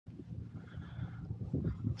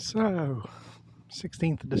So,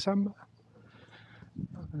 16th of December,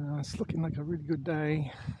 it's looking like a really good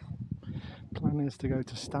day. Plan is to go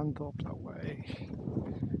to Stanthorpe that way,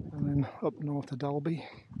 and then up north to Dalby,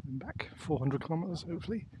 and back 400 kilometres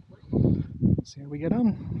hopefully. Let's see how we get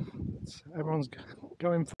on. Everyone's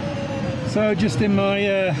going for. So just in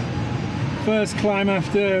my first climb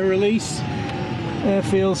after release,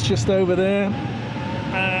 airfield's just over there,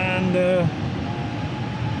 and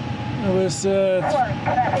there was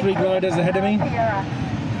 3 gliders ahead of me.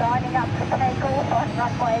 Signing up to take off on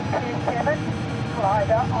runway 27,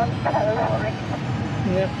 glider on Dalby.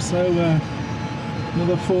 Yep, so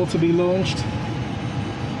another 4 to be launched.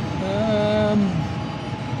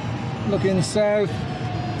 Looking south,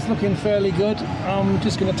 it's looking fairly good. I'm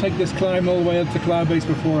just going to take this climb all the way up to cloud base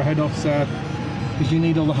before I head off south, because you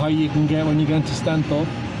need all the height you can get when you're going to Stanthorpe.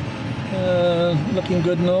 Looking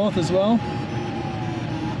good north as well.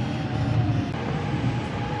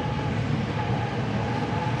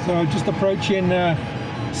 So just approaching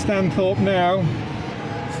Stanthorpe now.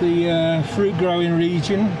 It's the fruit growing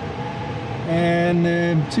region, and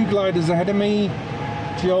 2 gliders ahead of me,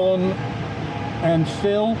 John and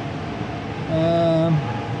Phil,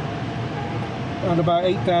 at about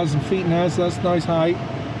 8,000 feet now, so that's nice height.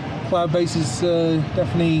 Cloud base is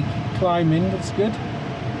definitely climbing, that's good.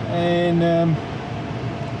 And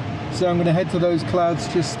so I'm going to head to those clouds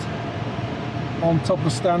just on top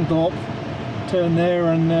of Stanthorpe, turn there,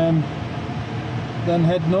 and then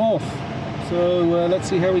head north. So let's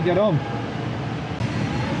see how we get on.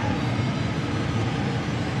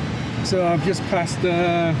 So I've just passed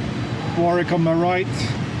Warwick on my right,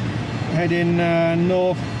 heading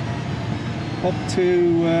north up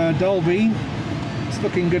to Dalby. It's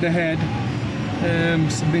looking good ahead.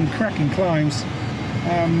 Some been cracking climbs.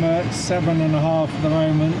 I'm at 7.5 at the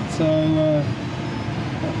moment, so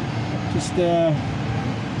just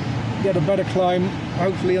get a better climb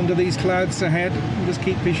hopefully under these clouds ahead, and just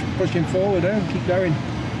keep pushing forward and keep going.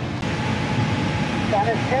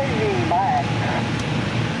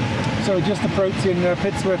 So just approaching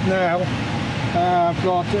Pittsworth now. I've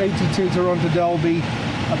got 82 to run to Dalby.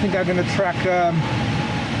 I think I'm going to track a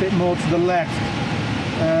bit more to the left.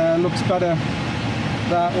 Looks better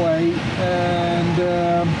that way, and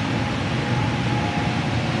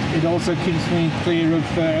it also keeps me clear of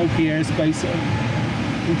OP airspace.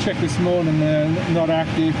 We checked this morning, they're not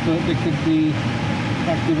active, but they could be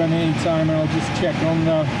active at any time, and I'll just check on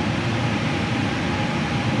the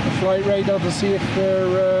flight radar to see if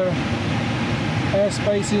their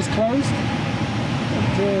airspace is closed.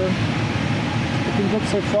 But, looking good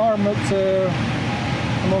so far. I'm on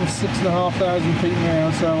 6,500 feet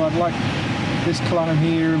now, so I'd like this climb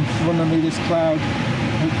here in front of me, this cloud.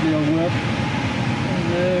 Hopefully it'll work.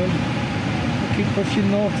 And I'll keep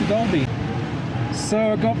pushing north to Dalby. So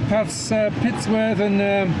I got past Pittsworth and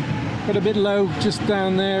got a bit low just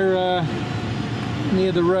down there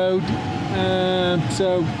near the road.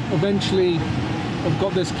 So eventually I've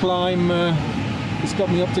got this climb. It's got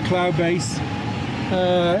me up to cloud base.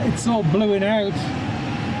 It's all bluing out,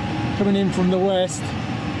 coming in from the west.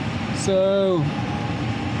 So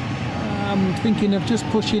I'm thinking of just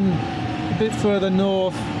pushing a bit further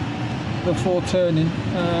north before turning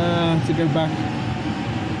to go back.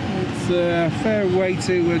 It's a fair way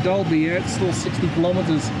to Dalby yet, it's still 60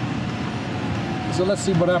 kilometres. So let's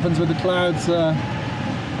see what happens with the clouds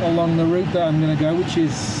along the route that I'm going to go, which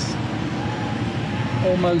is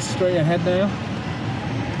almost straight ahead now.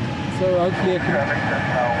 So hopefully I can...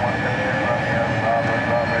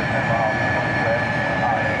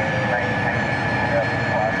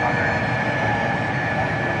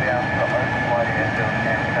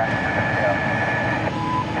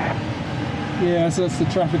 Yeah, so that's the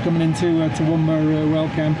traffic coming into Toowoomba well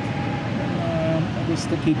camp. Just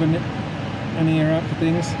keeping an ear out for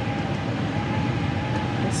things.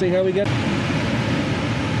 Let's see how we get.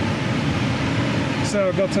 So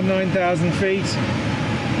I've got to 9,000 feet,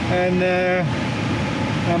 and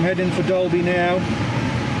I'm heading for Dalby now,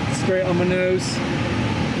 straight on my nose,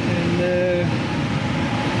 and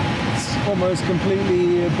it's almost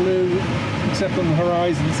completely blue except on the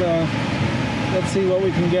horizon, so let's see what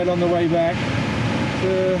we can get on the way back.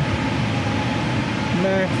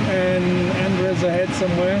 Matt and Andrea's ahead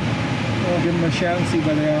somewhere. I'll give them a shout and see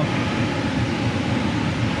where they are.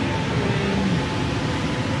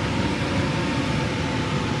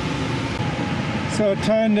 So I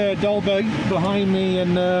turned Dalby behind me,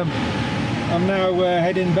 and I'm now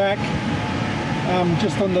heading back. I'm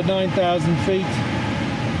just under 9,000 feet,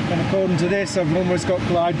 and according to this I've almost got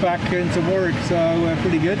glide back into Warwick, so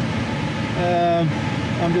pretty good.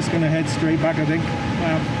 I'm just going to head straight back, I think.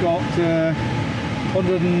 I've got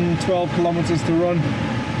 112 kilometers to run.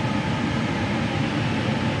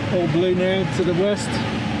 All blue now to the west,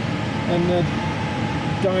 and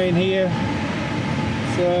dying here,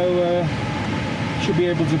 so should be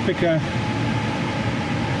able to pick a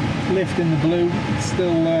lift in the blue. It's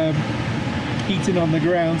still heating on the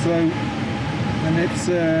ground, so, and it's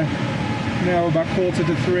now about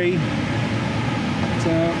 2:45,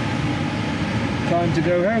 so time to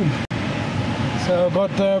go home. So I've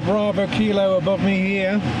got Bravo Kilo above me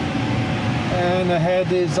here, and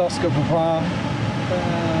ahead is Oscar Papa.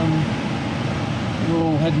 We're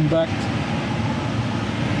all heading back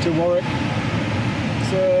to Warwick,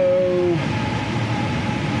 so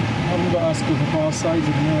I haven't got Oscar Papa sighted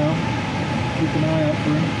now. Keep an eye out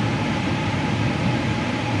for him.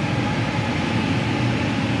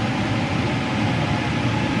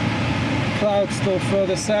 Cloud's still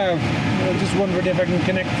further south. I'm just wondering if I can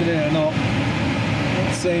connect to it or not.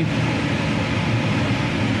 Let's see.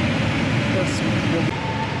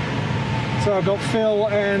 So I've got Phil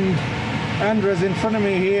and Andres in front of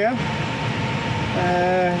me here.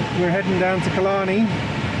 We're heading down to Killarney.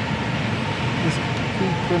 Just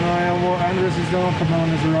keep an eye on what Andres is doing. Come on,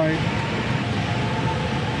 is right.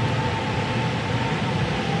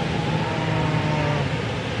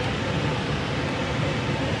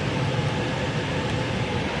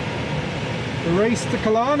 The race to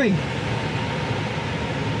Killarney.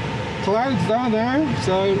 Clouds down there,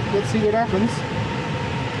 so let's see what happens.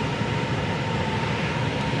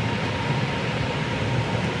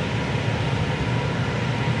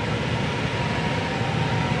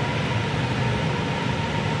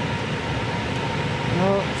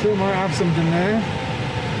 Well, Phil might have something there,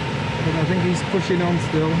 but I think he's pushing on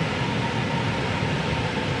still.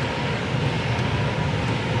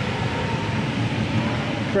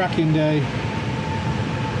 Cracking day.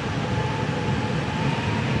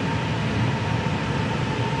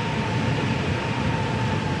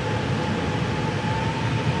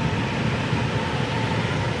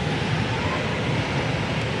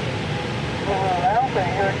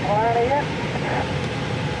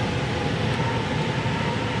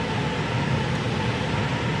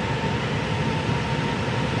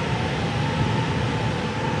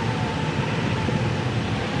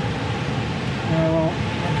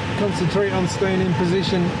 Concentrate on staying in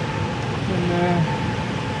position, and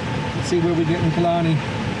let's see where we get in Killarney.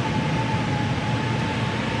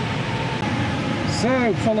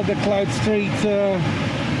 So followed the Cloud Street to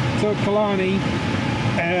Killarney,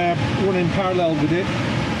 running parallel with it,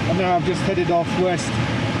 and now I've just headed off west,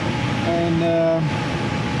 and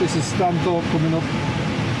this is Stanthorpe coming up,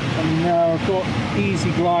 and now I've got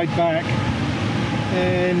easy glide back,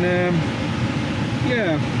 and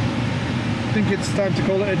yeah, I think it's time to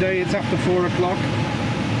call it a day. It's after 4 o'clock,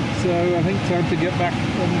 so I think time to get back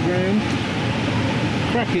on the ground.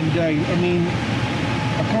 Cracking day. I mean,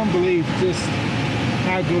 I can't believe just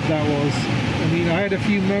how good that was. I mean, I had a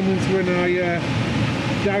few moments when I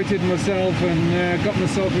doubted myself and got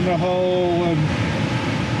myself in a hole,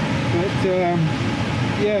 but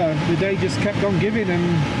yeah, the day just kept on giving,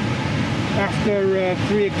 and after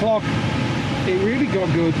 3 o'clock it really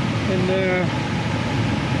got good, and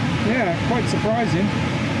yeah, quite surprising.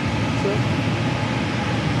 So,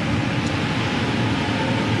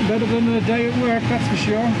 better than a day at work, that's for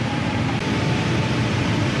sure.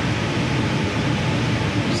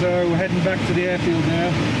 So we're heading back to the airfield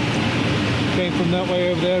now. Came from that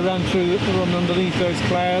way over there, ran underneath those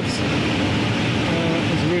clouds.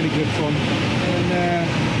 It was really good fun. And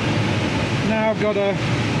now I've got a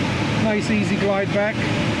nice easy glide back,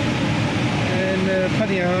 and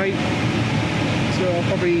plenty of height. So I'll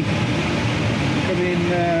probably come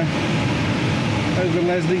in over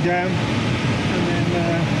Leslie down, and then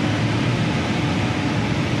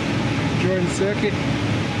join the circuit.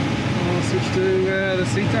 I'll switch to the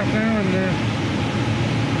CTAP now, and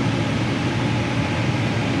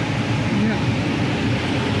yeah.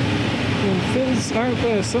 Well, Phil's out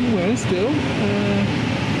there somewhere still.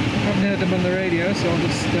 Haven't heard him on the radio, so I'll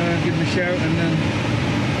just give him a shout and then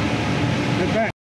head back.